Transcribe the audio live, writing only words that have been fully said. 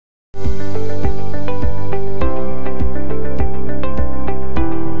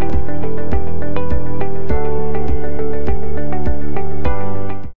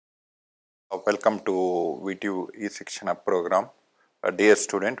e-Shikshana program. Dear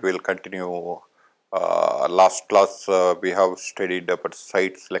student, we will continue. Last class we have studied about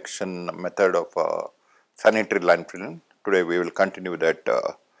site selection method of sanitary landfill. Today we will continue that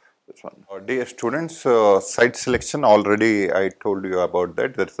this one. Dear students, site selection already I told you about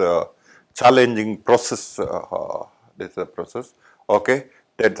that. That's a challenging process. This is a process. Okay,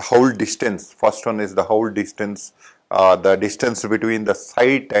 that whole distance. First one is the whole distance. The distance between the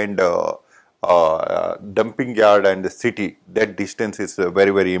site and dumping yard and the city, that distance is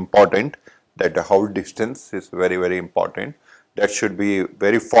very important. That the whole distance is very important. That should be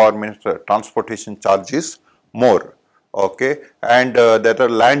very far, means transportation charges more. Okay, and that are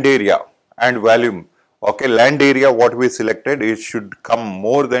land area and volume. Okay, land area what we selected, it should come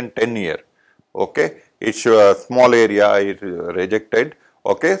more than 10 year. Okay, it's a small area is rejected.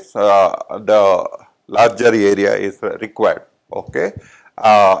 Okay, so, the larger area is required. Okay,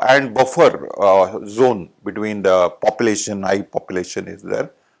 and buffer zone between the population, high population is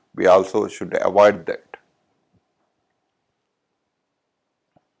there. We also should avoid that.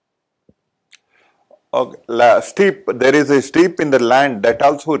 Okay, steep, there is a steep in the land, that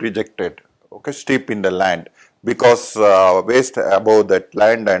also rejected. Okay, steep in the land, because waste above that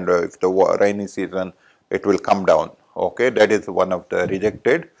land, and if the rainy season it will come down. Okay, that is one of the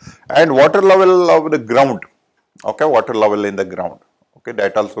rejected. And water level of the ground. Okay, water level in the ground. Okay,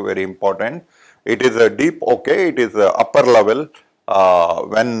 that also very important. It is a deep. Okay, it is a upper level.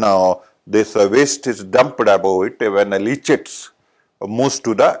 When this waste is dumped above it, when the leachates moves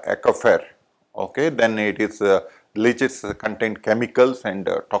to the aquifer. Okay, then it is leaches contain chemicals and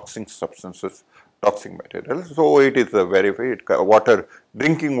toxic substances, toxic materials. So it is very water,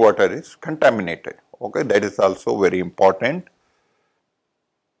 drinking water is contaminated. Okay, that is also very important.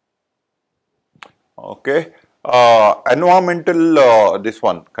 Okay, environmental this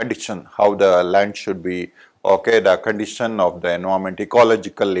one condition, how the land should be. Okay, the condition of the environment,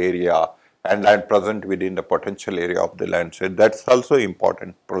 ecological area, and land present within the potential area of the land. So that's also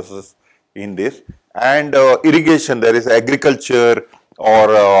important process in this. And irrigation, there is agriculture or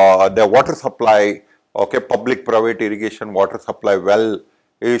the water supply. Okay, public private irrigation water supply well,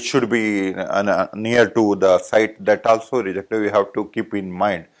 it should be near to the site. That also rejected. We have to keep in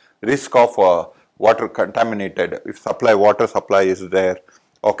mind risk of water contaminated. If supply, water supply is there,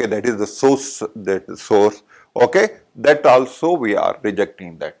 okay, that is the source, okay, that also we are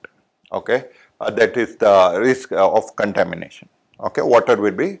rejecting that. Okay, that is the risk of contamination. Okay, water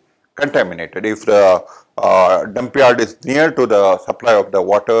will be contaminated if the dump yard is near to the supply of the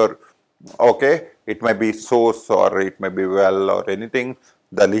water. Okay, it may be source or it may be well or anything.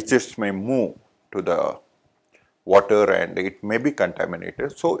 The leaches may move to the water and it may be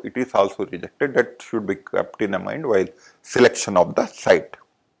contaminated. So it is also rejected. That should be kept in mind while selection of the site.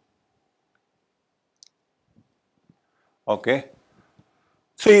 Okay.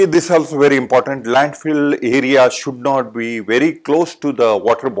 See, this is also very important. Landfill area should not be very close to the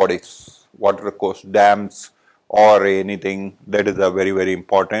water bodies, water course, dams or anything. That is a very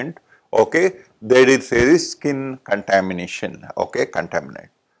important. Okay, there is a risk in contamination. Okay, contaminate.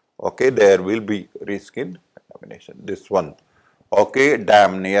 Okay, there will be risk in contamination. This one. Okay,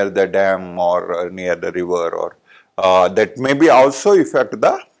 dam, near the dam or near the river, or that may be also affect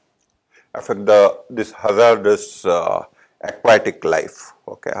this hazardous aquatic life.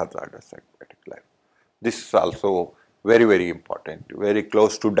 Okay, hazardous aquatic life. This is also very important. Very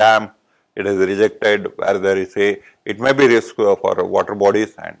close to dam, it is rejected. Where there is it may be risk for water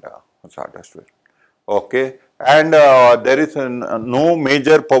bodies and hazardous waste. Okay, and there is no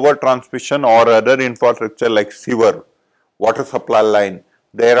major power transmission or other infrastructure like sewer, water supply line.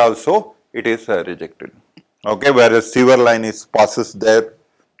 There also it is rejected. Okay, whereas sewer line is passes there.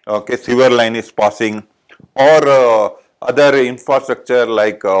 Okay, sewer line is passing, or other infrastructure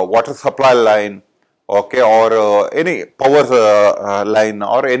like water supply line, okay, or any power line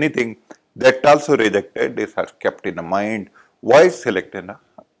or anything, that also rejected. This has kept in mind. Why selected?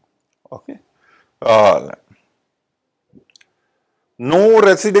 Okay. No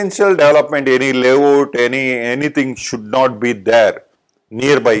residential development, any layout, anything should not be there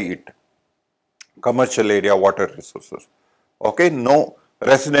nearby it. Commercial area, water resources. Okay, no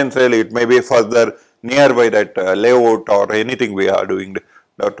residential, it may be further nearby that layout or anything we are doing,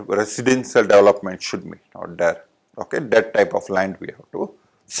 that residential development should be not there. Okay, that type of land we have to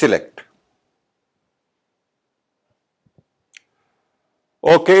select.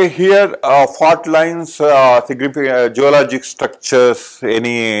 Okay, here fault lines, significant geologic structures,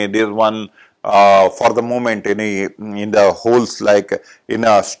 this one for the moment, in the holes like in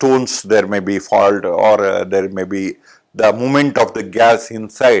stones there may be fault, or there may be the movement of the gas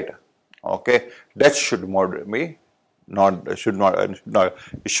inside. Okay, that should be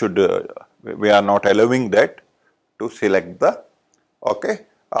we are not allowing that to select the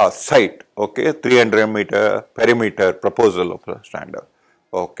site, 300-meter perimeter proposal of the standard.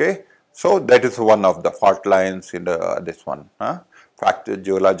 So that is one of the fault lines in this one. Fracture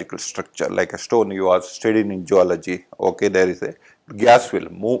geological structure, like a stone you are studying in geology. There is a gas will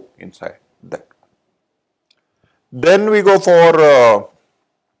move inside that. Then we go for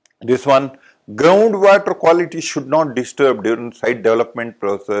this one. Groundwater quality should not disturb during site development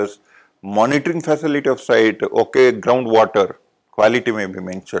process. Monitoring facility of site. Groundwater quality may be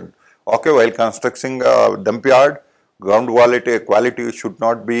mentioned. While constructing a dump yard, groundwater quality should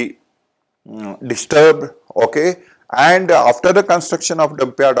not be disturbed. And after the construction of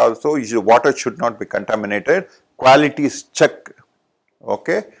dump yard also, water should not be contaminated. Quality is checked.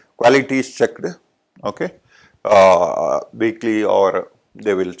 Quality is checked. Weekly, or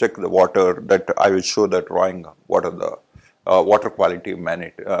they will check the water. That I will show the drawing. What are the water quality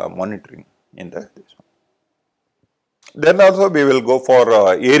monitoring in this one. Then also we will go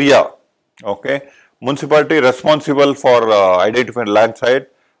for area. Municipality responsible for identifying land site,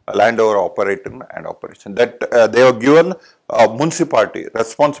 landowner operator and operation. That they have given municipality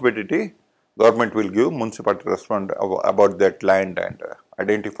responsibility. Government will give municipality respond about that land and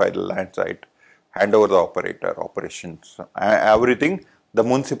identify the land site, hand over the operator, operations, everything. The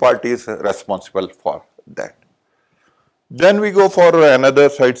municipality is responsible for that. Then we go for another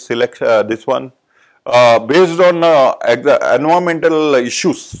site selection. This one. Based on environmental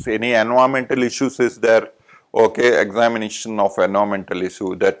issues, any environmental issues is there, examination of environmental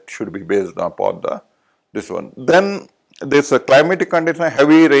issue, that should be based upon this one. Then this climatic condition,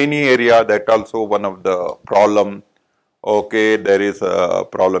 heavy rainy area, that also one of the problem. There is a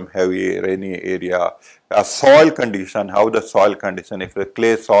problem, heavy rainy area. Soil condition, how the soil condition, if the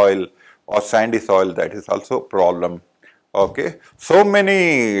clay soil or sandy soil, that is also a problem. So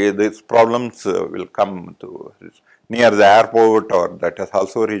many these problems will come to near the airport, or that is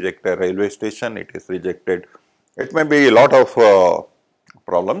also rejected. Railway station, it is rejected. It may be a lot of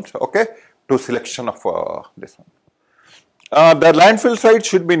problems. To selection of this one. The landfill site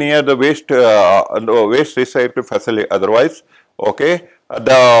should be near the waste recycle facility. Otherwise,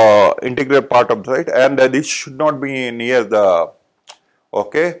 the integral part of the site, and this should not be near the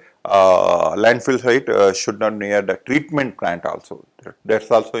landfill site. Should not near the treatment plant also. That's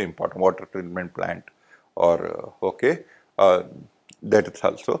also important. Water treatment plant, or that is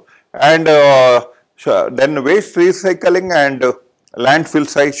also. And then waste recycling and landfill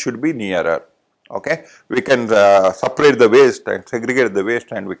site should be nearer. We can separate the waste and segregate the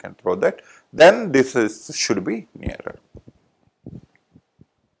waste, and we can throw that. Then this should be nearer.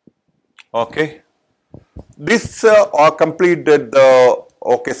 This completed the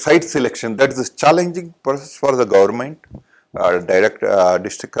site selection. That is a challenging process for the government.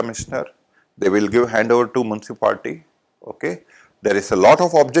 District commissioner, they will give handover to municipality. There is a lot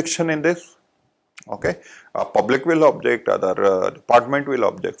of objection in this. Public will object, other department will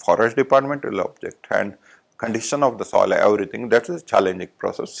object, forest department will object, and condition of the soil, everything. That is a challenging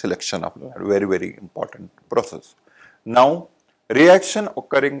process. Selection of land, very, very important process. Now, reaction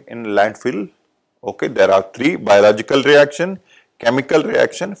occurring in landfill. There are three: biological reaction, chemical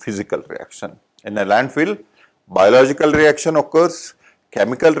reaction, physical reaction. In a landfill, biological reaction occurs,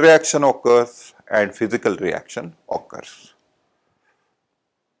 chemical reaction occurs, and physical reaction occurs.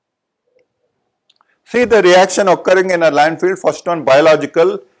 See the reaction occurring in a landfill. First one,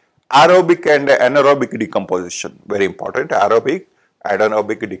 biological, aerobic and anaerobic decomposition. Very important. Aerobic,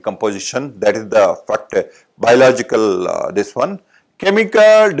 anaerobic decomposition. That is the fact. Biological, this one.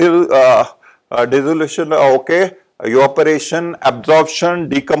 Chemical dissolution. Evaporation, absorption,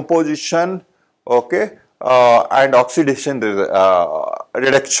 decomposition. And oxidation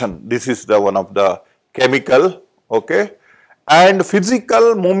reduction. This is the one of the chemical. And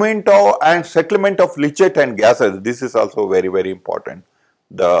physical movement of and settlement of leachate and gases. This is also very, very important.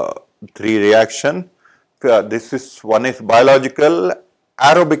 The three reaction. This is one is biological,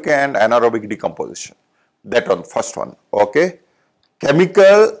 aerobic and anaerobic decomposition. That one, first one.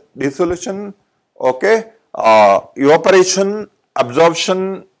 Chemical dissolution. Evaporation,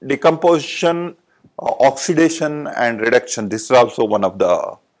 absorption, decomposition, oxidation and reduction. This is also one of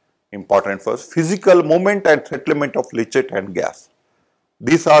the important first. Physical movement and settlement of leachate and gas.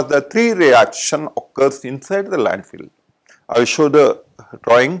 These are the three reaction occurs inside the landfill. I will show the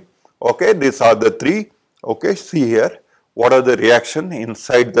drawing. These are the three. See here. What are the reaction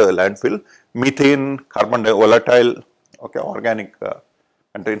inside the landfill? Methane, carbon volatile, organic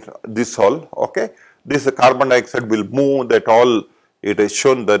contains this all. This carbon dioxide will move, that all it is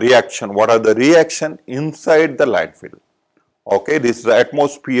shown the reaction. What are the reaction inside the landfill? Okay, this is the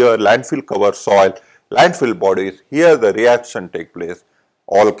atmosphere, landfill cover soil, landfill bodies. Here the reaction take place,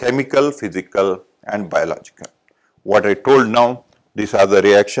 all chemical, physical and biological. What I told now, these are the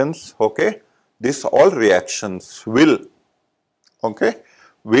reactions. Okay, this all reactions will, okay,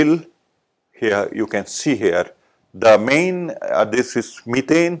 will, here you can see here the main, this is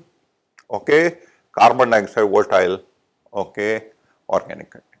methane, okay, carbon dioxide volatile, okay,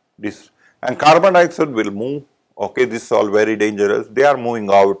 organic. This and carbon dioxide will move, okay, this is all very dangerous, they are moving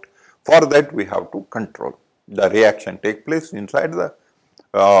out. For that we have to control. The reaction take place inside the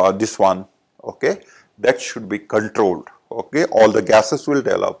this one, okay, that should be controlled. Okay, all the gases will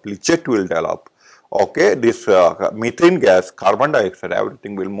develop, leachate will develop, okay, this methane gas, carbon dioxide,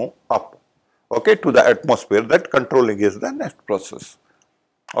 everything will move up, okay, to the atmosphere. That controlling is the next process.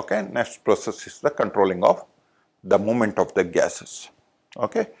 Okay, next process is the controlling of the movement of the gases.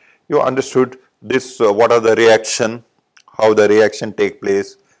 Okay, you understood this, what are the reaction, how the reaction take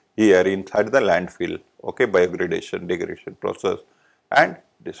place here inside the landfill, okay, biogradation, degradation process, and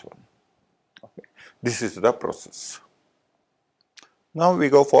this one. Okay, this is the process. Now we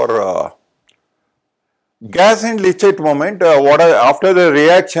go for gas and leachate movement. After the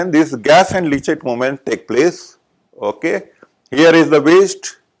reaction, this gas and leachate movement take place. Okay, here is the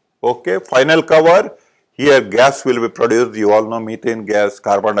waste. Okay, final cover. Here gas will be produced. You all know methane gas,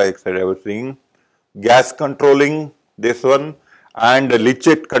 carbon dioxide, everything. Gas controlling this one, and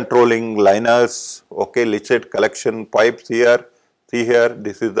leachate controlling liners. Okay, leachate collection pipes here. See here,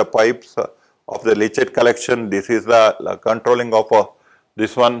 this is the pipes of the leachate collection. This is the controlling of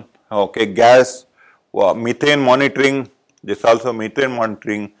this one. Okay, gas, methane monitoring. This also methane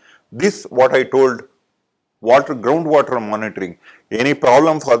monitoring. This what I told, water, groundwater monitoring. Any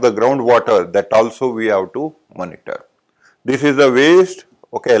problem for the groundwater, that also we have to monitor. This is the waste,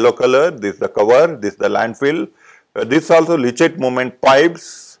 okay, yellow color, this is the cover, this is the landfill. This also leachate movement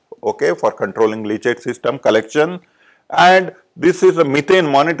pipes, okay, for controlling leachate system collection. And this is a methane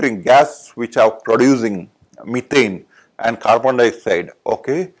monitoring, gas which are producing methane and carbon dioxide,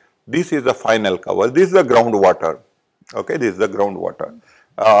 okay. This is the final cover, this is the groundwater, okay, this is the groundwater.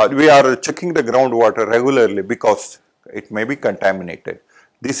 We are checking the groundwater regularly because it may be contaminated.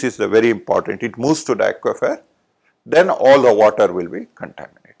 This is very important. It moves to the aquifer, then all the water will be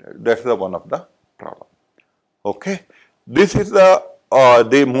contaminated. That's the one of the problem. Okay, this is the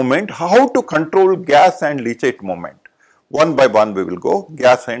movement. How to control gas and leachate movement? One by one we will go.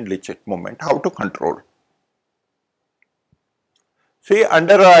 Gas and leachate movement. How to control? See,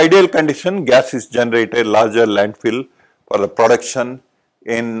 under an ideal condition, gas is generated larger landfill for the production.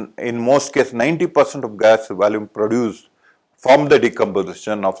 In most cases, 90% of gas volume produced from the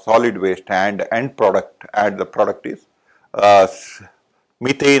decomposition of solid waste and end product, and the product is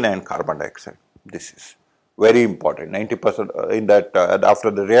methane and carbon dioxide. This is very important. 90% in that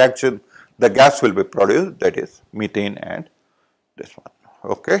after the reaction, the gas will be produced, that is methane and this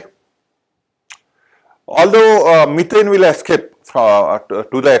one. Okay. Although methane will escape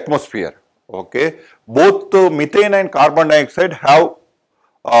to the atmosphere, okay, both methane and carbon dioxide have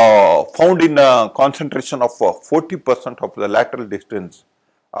found in a concentration of 40% of the lateral distance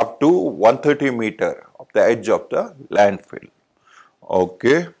up to 130 meter of the edge of the landfill.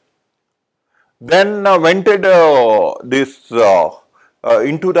 Okay. Then vented this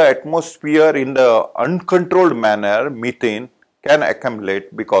into the atmosphere in the uncontrolled manner, methane can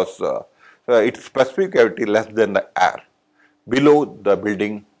accumulate because its specific gravity less than the air below the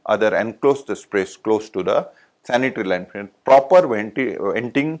building, other enclosed space close to the sanitary landfill. Proper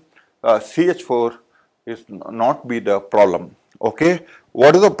venting CH4 is not be the problem. Okay,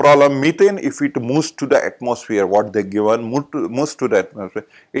 what is the problem? Methane, if it moves to the atmosphere, what they given moves to the atmosphere,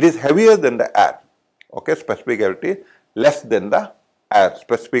 it is heavier than the air. Okay, specific gravity less than the air.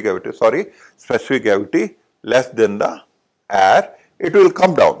 Specific gravity less than the air. It will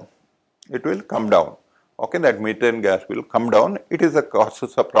come down. It will come down. Okay, that methane gas will come down. It is a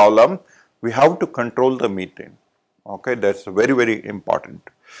causes a problem. We have to control the methane. Okay, that's very, very important.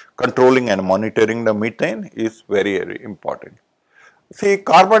 Controlling and monitoring the methane is very, very important. See,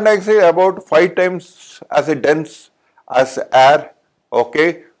 carbon dioxide about 5 times as dense as air.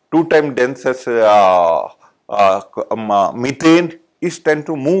 Okay, 2 times dense as methane is tend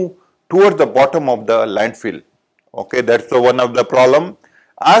to move towards the bottom of the landfill. Okay, that's the one of the problem.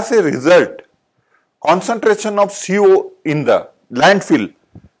 As a result, concentration of CO in the landfill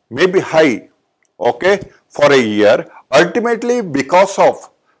may be high, okay, for a year. Ultimately, because of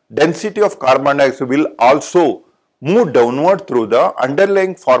density of carbon dioxide will also move downward through the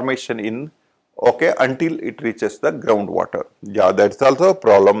underlying formation in, okay, until it reaches the groundwater. Yeah, that's also a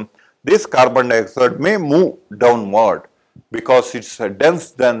problem. This carbon dioxide may move downward because it's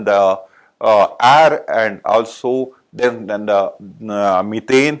dense than the air, and also then than the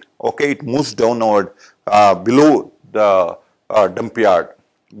methane. Okay, it moves downward below the dump yard,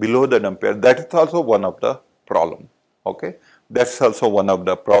 below the dump yard. That is also one of the problem. Okay, that's also one of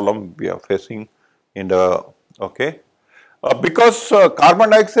the problem we are facing in the, okay. Because carbon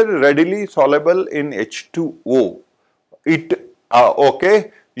dioxide is readily soluble in H2O, it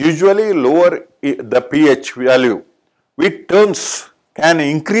okay, usually lower the pH value, which turns can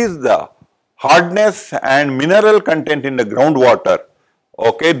increase the hardness and mineral content in the groundwater.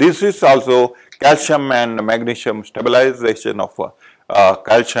 Okay, this is also calcium and magnesium stabilization of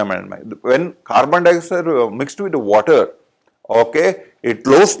calcium and when carbon dioxide mixed with the water, okay, it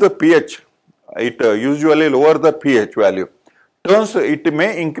lowers the pH. It usually lower the pH value. Turns it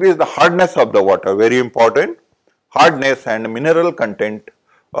may increase the hardness of the water. Very important, hardness and mineral content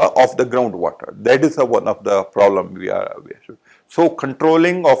of the groundwater. That is one of the problem we should. So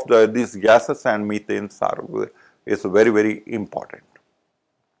controlling of these gases and methanes is very important.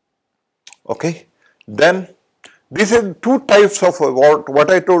 Okay, then these are two types of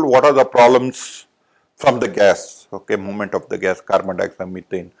what I told. What are the problems from the gas? Okay, movement of the gas, carbon dioxide,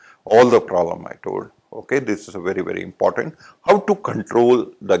 methane, all the problem I told. Okay, this is very important. How to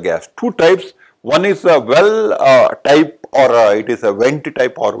control the gas? Two types. One is a well type, or it is a vent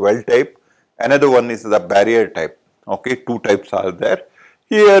type or well type. Another one is the barrier type. Okay, two types are there.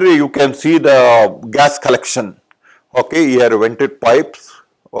 Here you can see the gas collection. Okay, here vented pipes.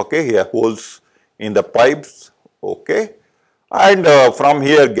 Okay, here holes in the pipes. Okay, and from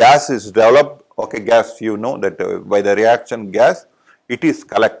here gas is developed. Okay, gas, you know that by the reaction gas, it is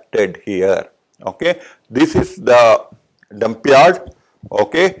collected here. Okay, this is the dump yard.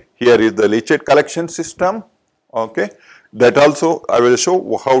 Okay, here is the leachate collection system. Okay, that also I will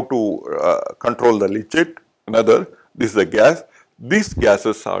show how to control the leachate. Another, this is the gas. These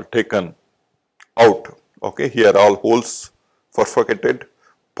gases are taken out. Okay, here all holes, perforated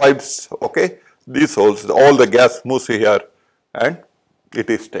pipes. Okay, these holes, all the gas moves here and it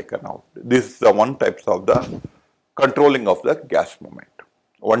is taken out. This is the one type of the controlling of the gas movement.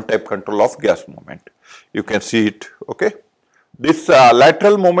 One type control of gas movement. You can see it. Okay, this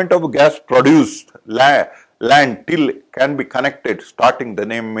lateral movement of gas produced land till can be connected, starting the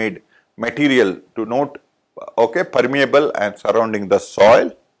name made material to note. Okay, permeable and surrounding the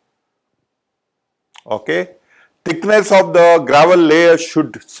soil. Okay, thickness of the gravel layer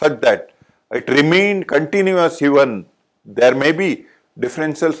should such that it remain continuous even there may be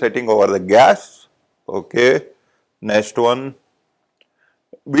differential setting over the gas. Okay, next one.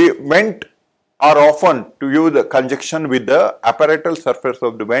 We vent are often to use the conjunction with the apparatus surface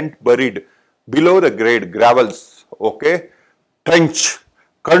of the vent buried below the grade gravels. Okay, trench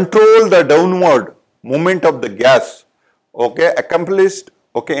control the downward movement of the gas. Okay, accomplished.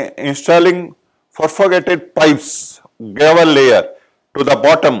 Okay, installing perforated pipes gravel layer to the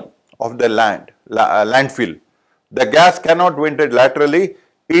bottom of the landfill. The gas cannot vented laterally.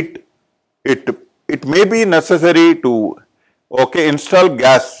 It may be necessary to install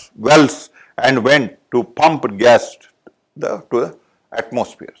gas wells and vent to pump gas to the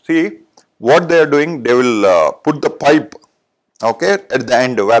atmosphere. See what they are doing. They will put the pipe at the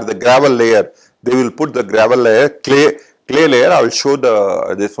end where the gravel layer. They will put the gravel layer, clay layer. I will show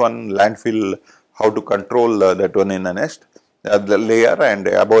this one landfill how to control that one in the next. The layer, and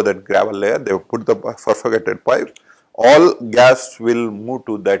above that gravel layer they will put the perforated pipe. All gas will move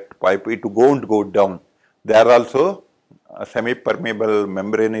to that pipe. It won't go down. There also a semi-permeable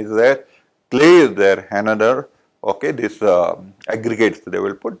membrane is there. Clay is there. Another this aggregates they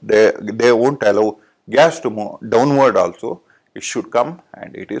will put. They won't allow gas to move downward. Also it should come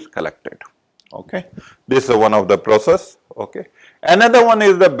and it is collected. Okay, this is one of the process. Okay, another one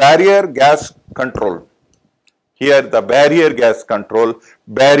is the barrier gas control. Here the barrier gas control.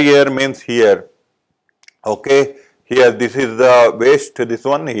 Barrier means here. Okay, here this is the waste. This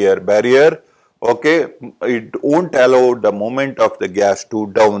one here barrier. Okay, it won't allow the movement of the gas to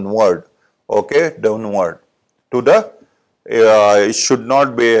downward. Okay, downward to the. It should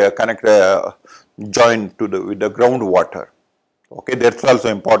not be connected joined to with the groundwater. Okay, that's also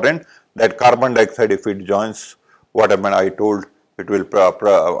important. That carbon dioxide, if it joins, whatever I told, it will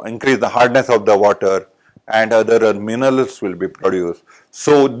increase the hardness of the water and other minerals will be produced.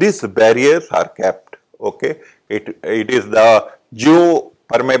 So these barriers are kept. Okay, it is the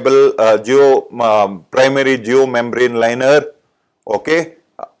geopermeable, primary geomembrane liner. Okay,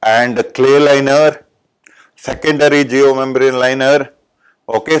 and clay liner, secondary geomembrane liner.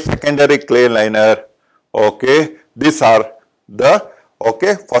 okay, secondary clay liner, okay, these are the,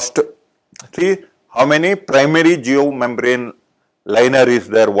 okay, first, see how many primary geomembrane liner is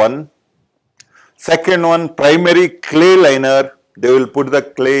there, one. Second one, primary clay liner, they will put the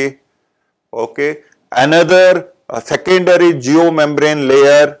clay, okay. Another secondary geomembrane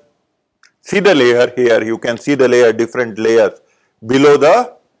layer, see the layer here, you can see the layer, different layers below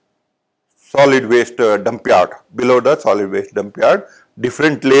the solid waste dump yard, below the solid waste dump yard,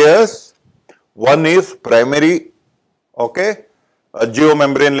 different layers. One is primary, okay, a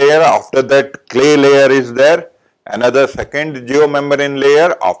geomembrane layer, after that clay layer is there, another second geomembrane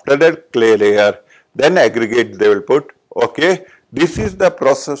layer, after that clay layer, then aggregate they will put, okay. This is the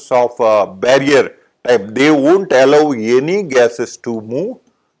process of barrier type. They won't allow any gases to move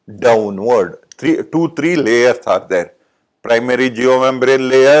downward. Three layers are there. Primary geomembrane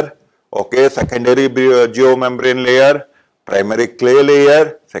layer, okay, secondary geomembrane layer, primary clay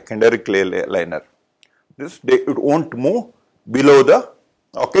layer, secondary clay liner. It won't move below the,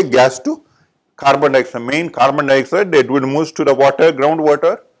 okay, gas to carbon dioxide, main carbon dioxide, it will move to the water,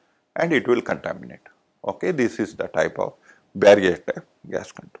 groundwater, and it will contaminate. Okay, this is the type of barrier type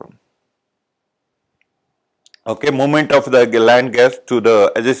gas control. Okay, movement of the land gas to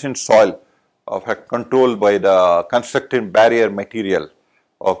the adjacent soil of controlled by the constructed barrier material,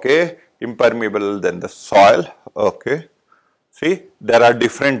 okay, impermeable than the soil, okay. See, there are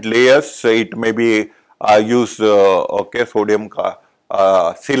different layers, it may be use, okay, sodium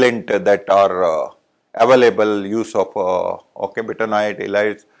sealant that are available, use of, okay, bentonite,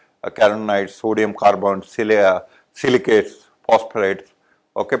 ylides, carnotite, sodium carbon, silicates, phosphorates,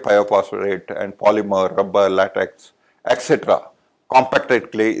 okay, pyrophosphate and polymer, rubber, latex, etc.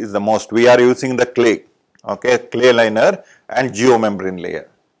 Compacted clay is the most. We are using the clay, okay, clay liner and geomembrane layer,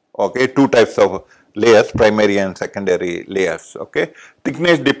 okay, two types of layers, primary and secondary layers, okay.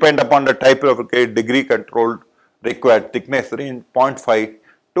 Thickness depend upon the type of, okay, degree controlled required thickness range 0.5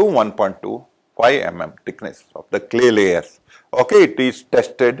 to 1.25 mm thickness of the clay layers, okay. It is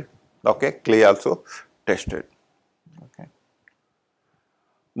tested, okay, clay also tested.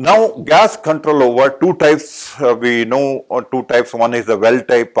 Now, gas control over two types, we know two types, one is the well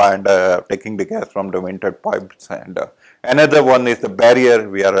type and taking the gas from the vented pipes, and another one is the barrier,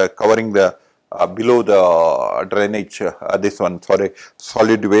 we are covering the below the drainage, this one, sorry,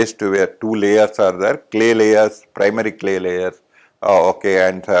 solid waste where two layers are there, clay layers, primary clay layers, okay,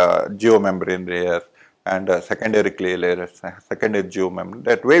 and geomembrane layers, and secondary clay layers, secondary geomembrane.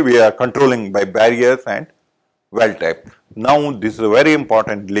 That way we are controlling by barriers and well type. Now, this is a very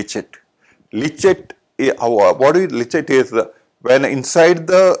important leachate. Leachate, what is leachate is when inside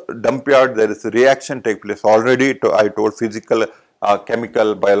the dump yard there is a reaction take place. Already I told physical,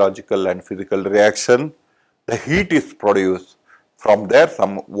 chemical, biological and physical reaction. The heat is produced. From there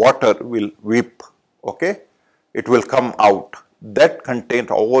some water will weep, okay. It will come out. That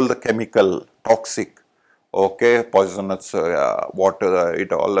contains all the chemical, toxic, okay, poisonous water,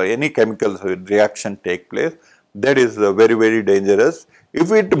 it all, any chemical reaction take place. That is very, very dangerous.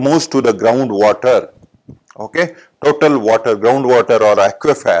 If it moves to the groundwater, okay, total water, groundwater or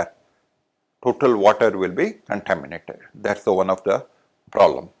aquifer, total water will be contaminated. That's the one of the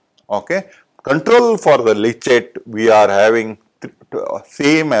problem, okay. Control for the leachate, we are having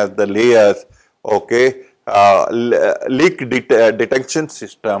same as the layers, okay, leak detection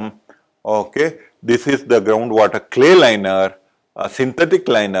system, okay. This is the groundwater clay liner, synthetic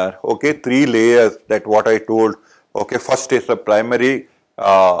liner, okay, three layers, that what I told, okay. First is the primary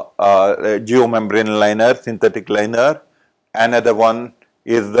geomembrane liner, synthetic liner, another one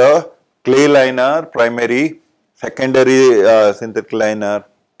is the clay liner, primary, secondary synthetic liner,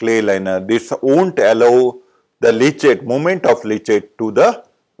 clay liner. This won't allow the leachate, movement of leachate to the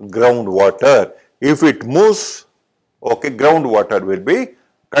groundwater. If it moves, okay, groundwater will be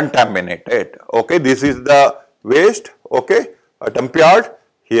contaminated, okay. This is the waste, okay, a dump yard.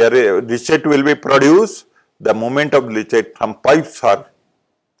 Here leachate will be produced. The movement of leachate, some pipes are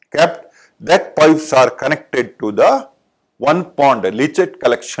kept. That pipes are connected to the one pond, leachate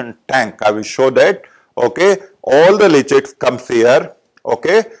collection tank. I will show that, okay. All the leachate comes here,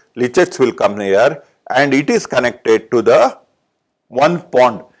 okay. Leachates will come here and it is connected to the one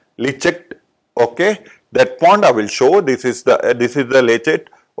pond leachate, okay. That pond I will show. This is the leachate,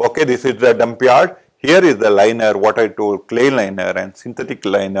 okay. This is the dump yard. Here is the liner, what I told, clay liner and synthetic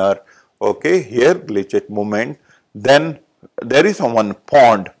liner, okay. Here leachate movement. Then there is one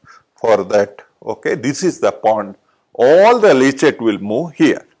pond for that, okay. This is the pond. All the leachate will move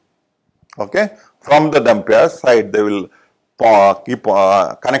here, okay. From the dump yard side, they will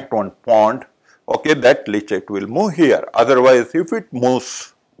connect one pond, okay, that leachate will move here. Otherwise, if it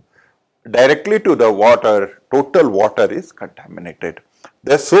moves directly to the water, total water is contaminated.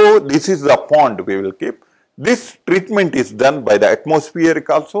 So this is the pond we will keep. This treatment is done by the atmospheric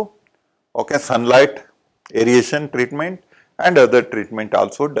also, okay, sunlight, aeration treatment and other treatment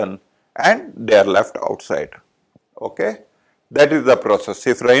also done, and they are left outside, okay. That is the process.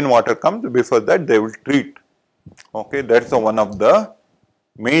 If rainwater comes, before that they will treat, okay. That is the one of the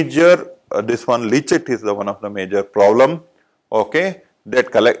major, this one leachate is the one of the major problem, okay.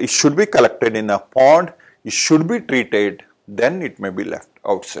 That it should be collected in a pond, it should be treated, then it may be left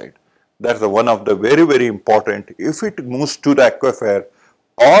outside. That is the one of the very important. If it moves to the aquifer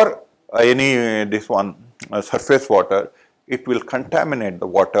or any this one surface water, it will contaminate the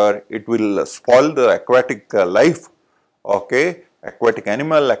water, it will spoil the aquatic life, okay, aquatic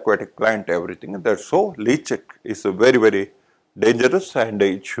animal, aquatic plant, everything. That's so leachate is very dangerous, and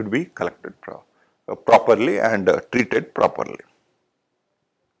it should be collected properly and treated properly.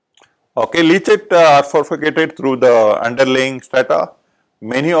 Okay, leachate are propagated through the underlying strata.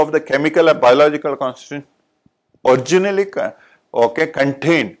 Many of the chemical and biological constituents originally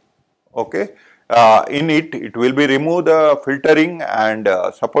contained, okay, in it, it will be remove the filtering and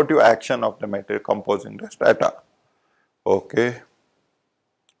supportive action of the material composing the strata, okay.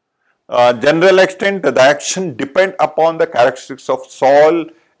 General extent, the action depend upon the characteristics of soil,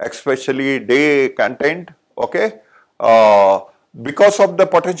 especially day content, okay. Because of the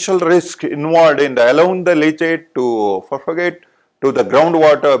potential risk involved in allowing the leachate to propagate to the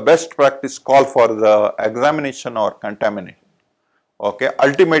groundwater, best practice call for the examination or contamination. Okay,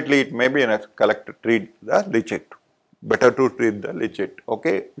 ultimately it may be treat the leachate. Better to treat the leachate.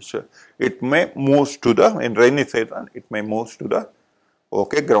 Okay, so it may move to the, in rainy season, it may move to the,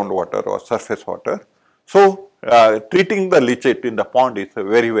 okay, groundwater or surface water. So treating the leachate in the pond is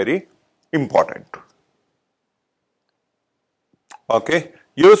very important. Okay,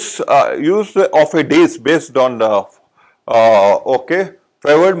 use of a days based on the okay,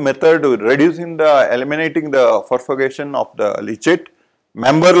 favored method reducing the eliminating the propagation of the leachate.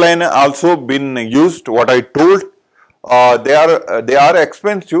 Member line also been used. What I told, they are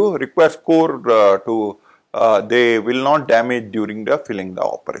expensive. Requires core to they will not damage during the filling the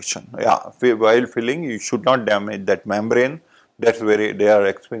operation. Yeah, while filling you should not damage that membrane. That's they are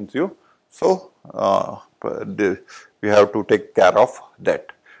expensive. So we have to take care of that.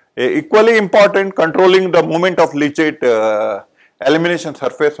 Equally important, controlling the movement of leachate, elimination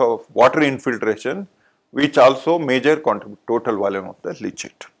surface of water infiltration, which also major contribute total volume of the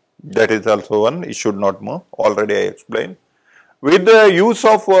leachate. That is also one, it should not move, already I explained. With the use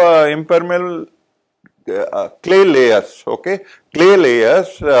of impermeable clay layers, okay, clay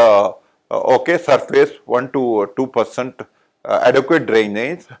layers, okay, surface 1 to 2% adequate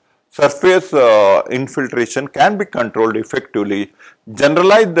drainage, surface infiltration can be controlled effectively.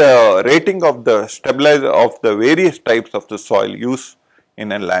 Generalize the rating of the stabilizer of the various types of the soil used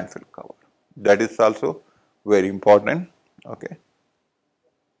in a landfill cover. That is also very important. Okay.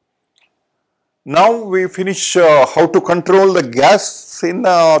 Now we finish how to control the gas in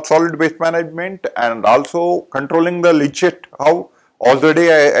solid waste management and also controlling the leachate. How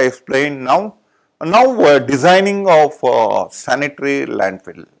already I explained now. Now designing of sanitary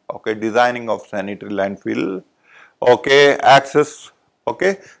landfill. Okay, designing of sanitary landfill. Okay, access.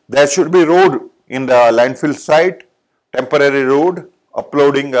 Okay, there should be road in the landfill site, temporary road,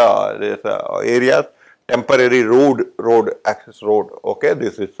 uploading areas, temporary road access road. Okay,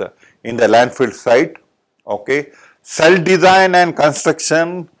 this is in the landfill site. Okay, cell design and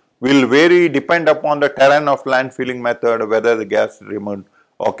construction will vary depend upon the terrain of landfilling method, whether the gas removed.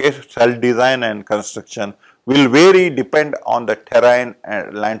 Okay, cell design and construction will vary depend on the terrain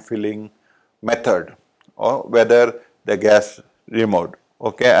and landfilling method or whether the gas removed.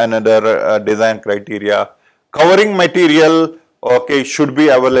 Okay, another design criteria. Covering material, okay, should be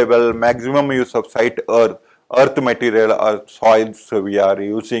available. Maximum use of site earth material or soils. So we are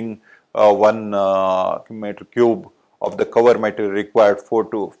using 1 meter cube of the cover material required 4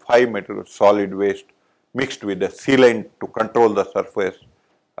 to 5 meter solid waste mixed with the sealant to control the surface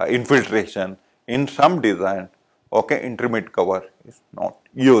infiltration. In some design, okay, intermediate cover is not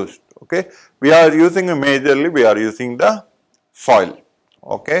used. Okay, we are using majorly we are using the soil.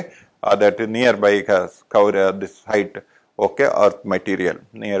 Okay, that is nearby cover this site. Okay, earth material,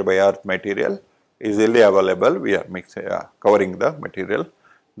 nearby earth material easily available. We are mixing covering the material.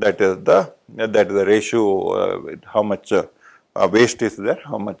 That is the ratio. How much waste is there?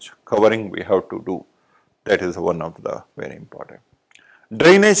 How much covering we have to do? That is one of the very important.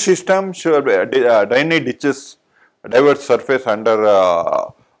 Drainage system, sure, drainage ditches, divert surface under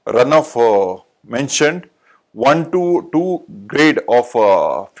runoff mentioned 1 to 2 grade of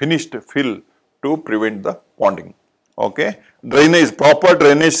finished fill to prevent the ponding. Okay, drainage, proper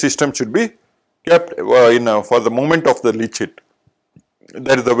drainage system should be kept for the movement of the leachate.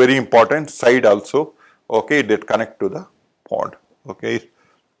 That is a very important side also. Okay, that connect to the pond. Okay,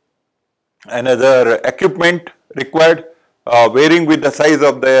 another equipment required, varying with the size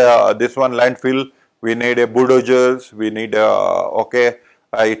of the this one landfill. We need a bulldozers, we need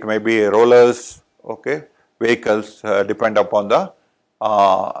it may be rollers, okay, vehicles, depend upon the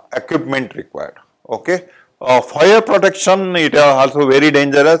equipment required. Okay, fire protection, it is also very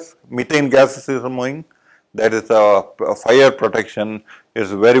dangerous. Methane gases is moving. That is fire protection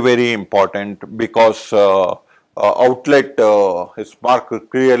is very important, because outlet is marked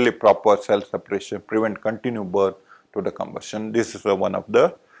clearly, proper cell separation, prevent continued burn to the combustion. This is one of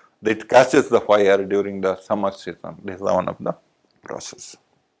the, that catches the fire during the summer season. This is one of the process.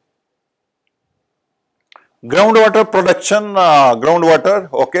 Groundwater production, groundwater,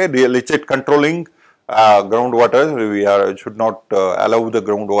 okay, the leachate controlling, groundwater, we should not allow the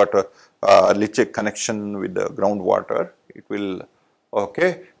groundwater leachate connection with the groundwater. It will,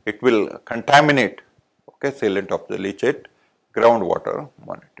 okay, it will contaminate, okay, sealant of the leachate. Groundwater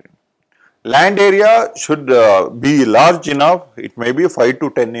monitoring. Land area should be large enough. It may be 5 to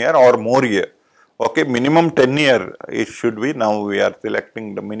 10 year or more year. Okay, minimum 10 year it should be. Now we are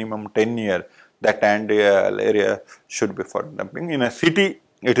selecting the minimum 10 year. That land area should be for dumping. In a city,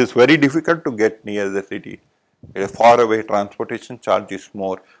 it is very difficult to get near the city. Far away, transportation charge is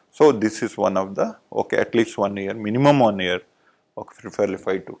more. So this is one of the, okay, at least 1 year, minimum 1 year, okay, preferably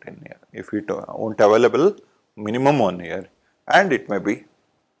 5 to 10 year. If it won't available, minimum 1 year, and it may be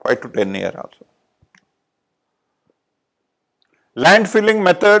 5 to 10 year also. Land filling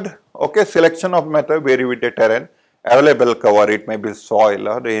method, okay, selection of method vary with the terrain. Available cover, it may be soil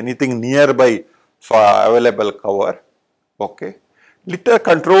or anything nearby, so available cover. Okay, litter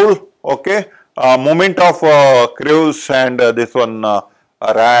control, okay, movement of crows and this one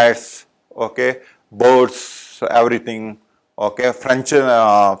rats, okay, birds, everything. Okay,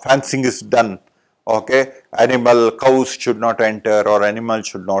 fencing is done. Okay, cows should not enter, or animals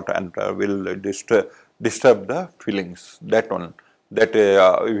should not enter, will disturb the fillings. That one, that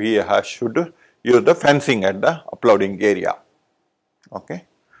we should use the fencing at the uploading area. Okay,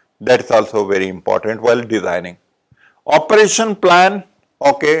 that is also very important while designing. Operation plan,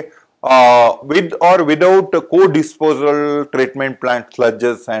 okay, with or without co-disposal treatment plant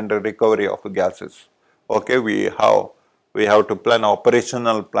sludges and recovery of gases. Okay, we have to plan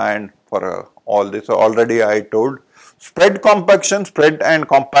operational plan for all this. Already I told. Spread compaction, spread and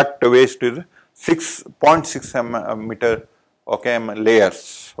compact waste is 6.6 meter, okay,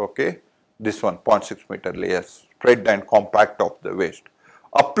 layers. Okay, this one 0.6 meter layers, spread and compact of the waste.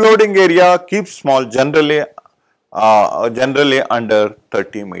 Uploading area keeps small, generally under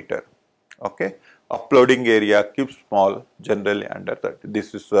 30 meter. Okay, uploading area keeps small, generally under 30.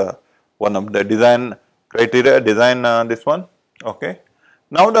 This is one of the design criteria, this one. Okay,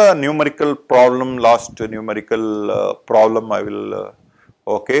 now the numerical problem, last numerical problem I will,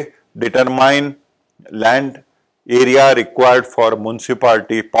 okay, determine land area required for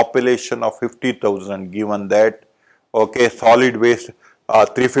municipality, population of 50,000, given that, okay, solid waste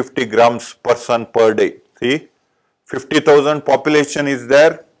 350 grams person per day. See, 50,000 population is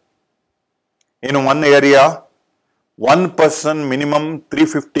there in one area, one person minimum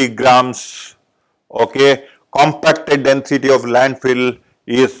 350 grams, okay. Compacted density of landfill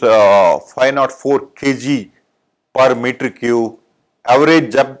is 504 kg per meter cube.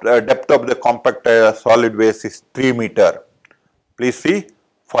 Average depth of the compact solid waste is 3 meter. Please see,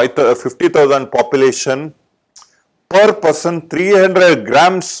 50,000 population, per person 300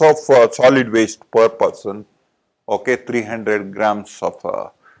 grams of solid waste per person. Okay, 300 grams of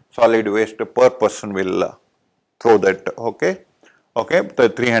solid waste per person will throw that. Okay, okay, the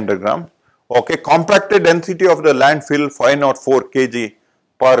 300 gram. Okay, compacted density of the landfill 504 kg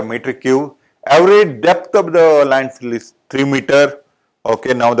per meter cube. Average depth of the landfill is 3 meter.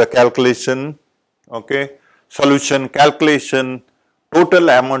 Okay, now the calculation. Okay, solution calculation, total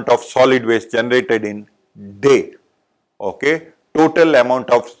amount of solid waste generated in day. Okay, total amount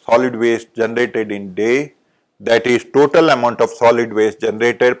of solid waste generated in day, that is total amount of solid waste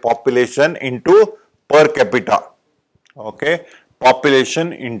generated population into per capita. Okay,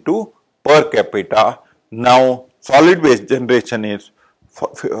 population into per capita. Now solid waste generation is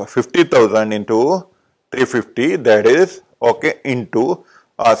 50,000 into 350, that is, okay, into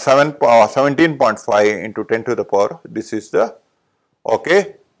 17.5 into 10 to the power. This is the,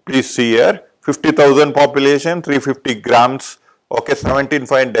 okay, please see here, 50,000 population, 350 grams, okay,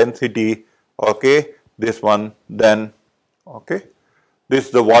 17.5 density, okay, this one, then, okay, this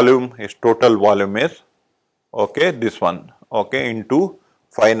the volume is total volume is, okay, this one, okay, into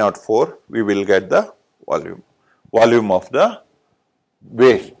 504, we will get the volume of the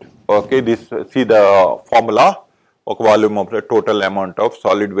waste, okay, this see the formula, okay, volume of the total amount of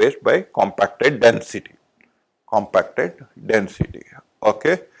solid waste by compacted density,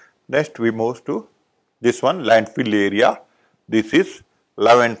 okay. Next we move to this one, landfill area, this is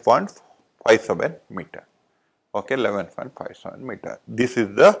 11.57 meter, okay, 11.57 meter. This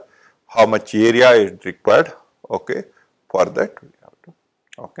is the how much area is required, okay, for that we have to,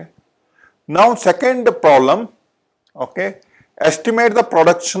 okay. Now second problem, okay, estimate the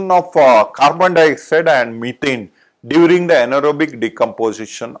production of carbon dioxide and methane during the anaerobic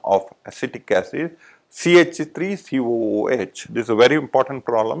decomposition of acetic acid CH3COOH. This is a very important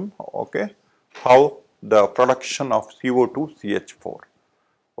problem, okay, how the production of CO2 CH4,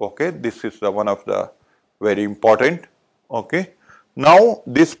 okay, this is the one of the very important, okay. Now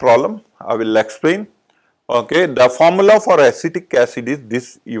this problem I will explain, okay. The formula for acetic acid is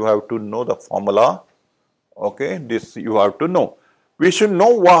this, you have to know the formula, okay, this you have to know. We should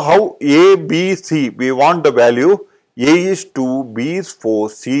know how A, B, C, we want the value, A is 2, B is 4,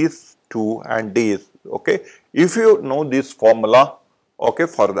 C is 2 and D is, okay. If you know this formula, okay,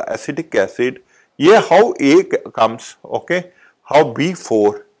 for the acetic acid, how A comes, okay, how B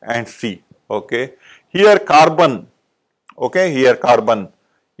 4 and C, okay. Here carbon, okay, here carbon,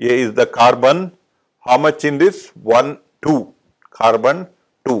 A is the carbon, how much in this? 1, 2, carbon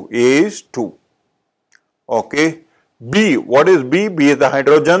 2, A is 2, okay. B, what is B? B is the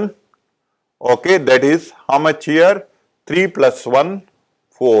hydrogen, okay, that is how much here? 3 plus 1,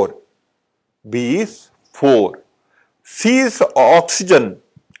 4, B is 4. C is oxygen,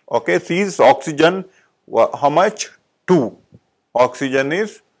 okay, C is oxygen, how much? 2, oxygen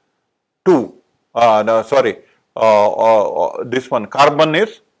is 2, no, sorry, this one carbon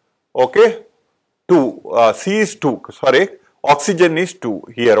is, okay, 2, C is 2, sorry, oxygen is 2,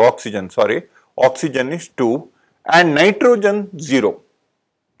 here oxygen, sorry, oxygen is 2 and nitrogen 0,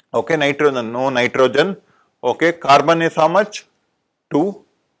 okay, nitrogen, no nitrogen, okay, carbon is how much? 2,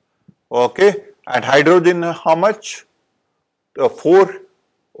 okay, and hydrogen how much? 4,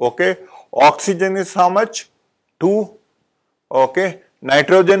 okay, oxygen is how much? 2, okay,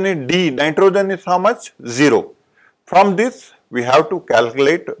 nitrogen is D, nitrogen is how much? 0. From this we have to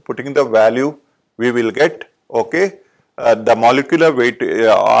calculate, putting the value we will get, okay, the molecular weight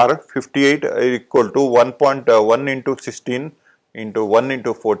are 58 equal to 1.1 into 16 into 1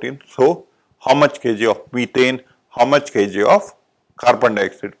 into 14. So, how much kg of methane, how much kg of carbon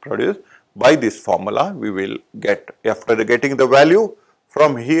dioxide produced? By this formula we will get. After getting the value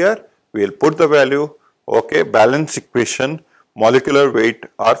from here, we will put the value, okay, balance equation, molecular weight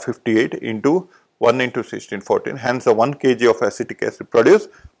are 58 into 1 into 16, 14, hence the 1 kg of acetic acid produce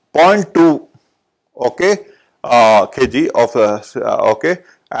 0.2, okay, kg of okay,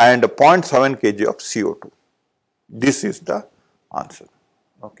 and 0.7 kg of CO2. This is the answer,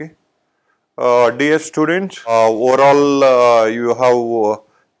 okay. Dear students, overall you have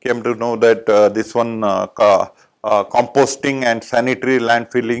came to know that this one composting and sanitary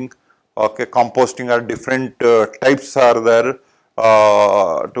landfilling, okay, composting are different types are there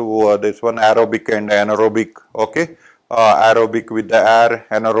to this one aerobic and anaerobic, okay, aerobic with the air,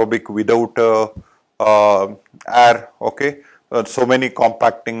 anaerobic without air, okay. So many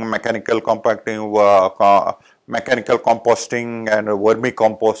compacting, mechanical compacting, mechanical composting and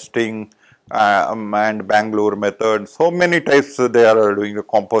vermicomposting and Bangalore method. So many types they are doing the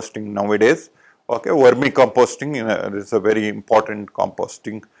composting nowadays. Okay, vermicomposting is a very important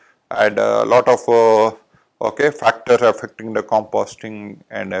composting, and a lot of okay, factors affecting the composting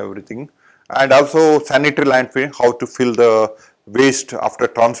and everything. And also sanitary landfilling, how to fill the waste after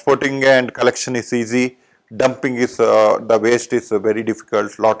transporting and collection is easy. Dumping is the waste is very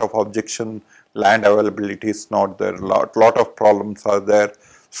difficult. Lot of objection, land availability is not there. Lot of problems are there.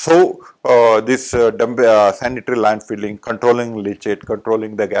 So this sanitary landfilling, controlling leachate,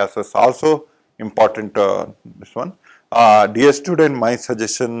 controlling the gases also important. This one, dear student, my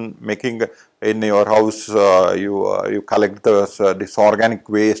suggestion: making in your house, you collect this organic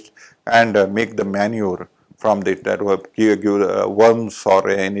waste and make the manure from it. That will give worms or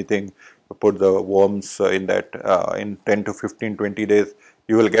anything. Put the worms in that in 10 to 15, 20 days.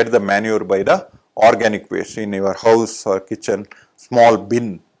 You will get the manure by the organic waste in your house or kitchen. Small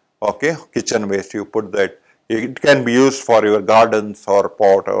bin, okay, kitchen waste. You put that. It can be used for your gardens or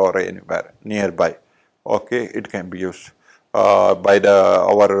pot or anywhere nearby. Okay, it can be used by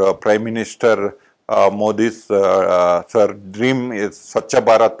our Prime Minister Modi's sir dream is Swachha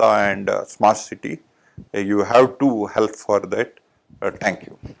Bharata and smart city. You have to help for that. Thank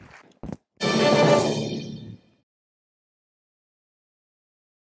you.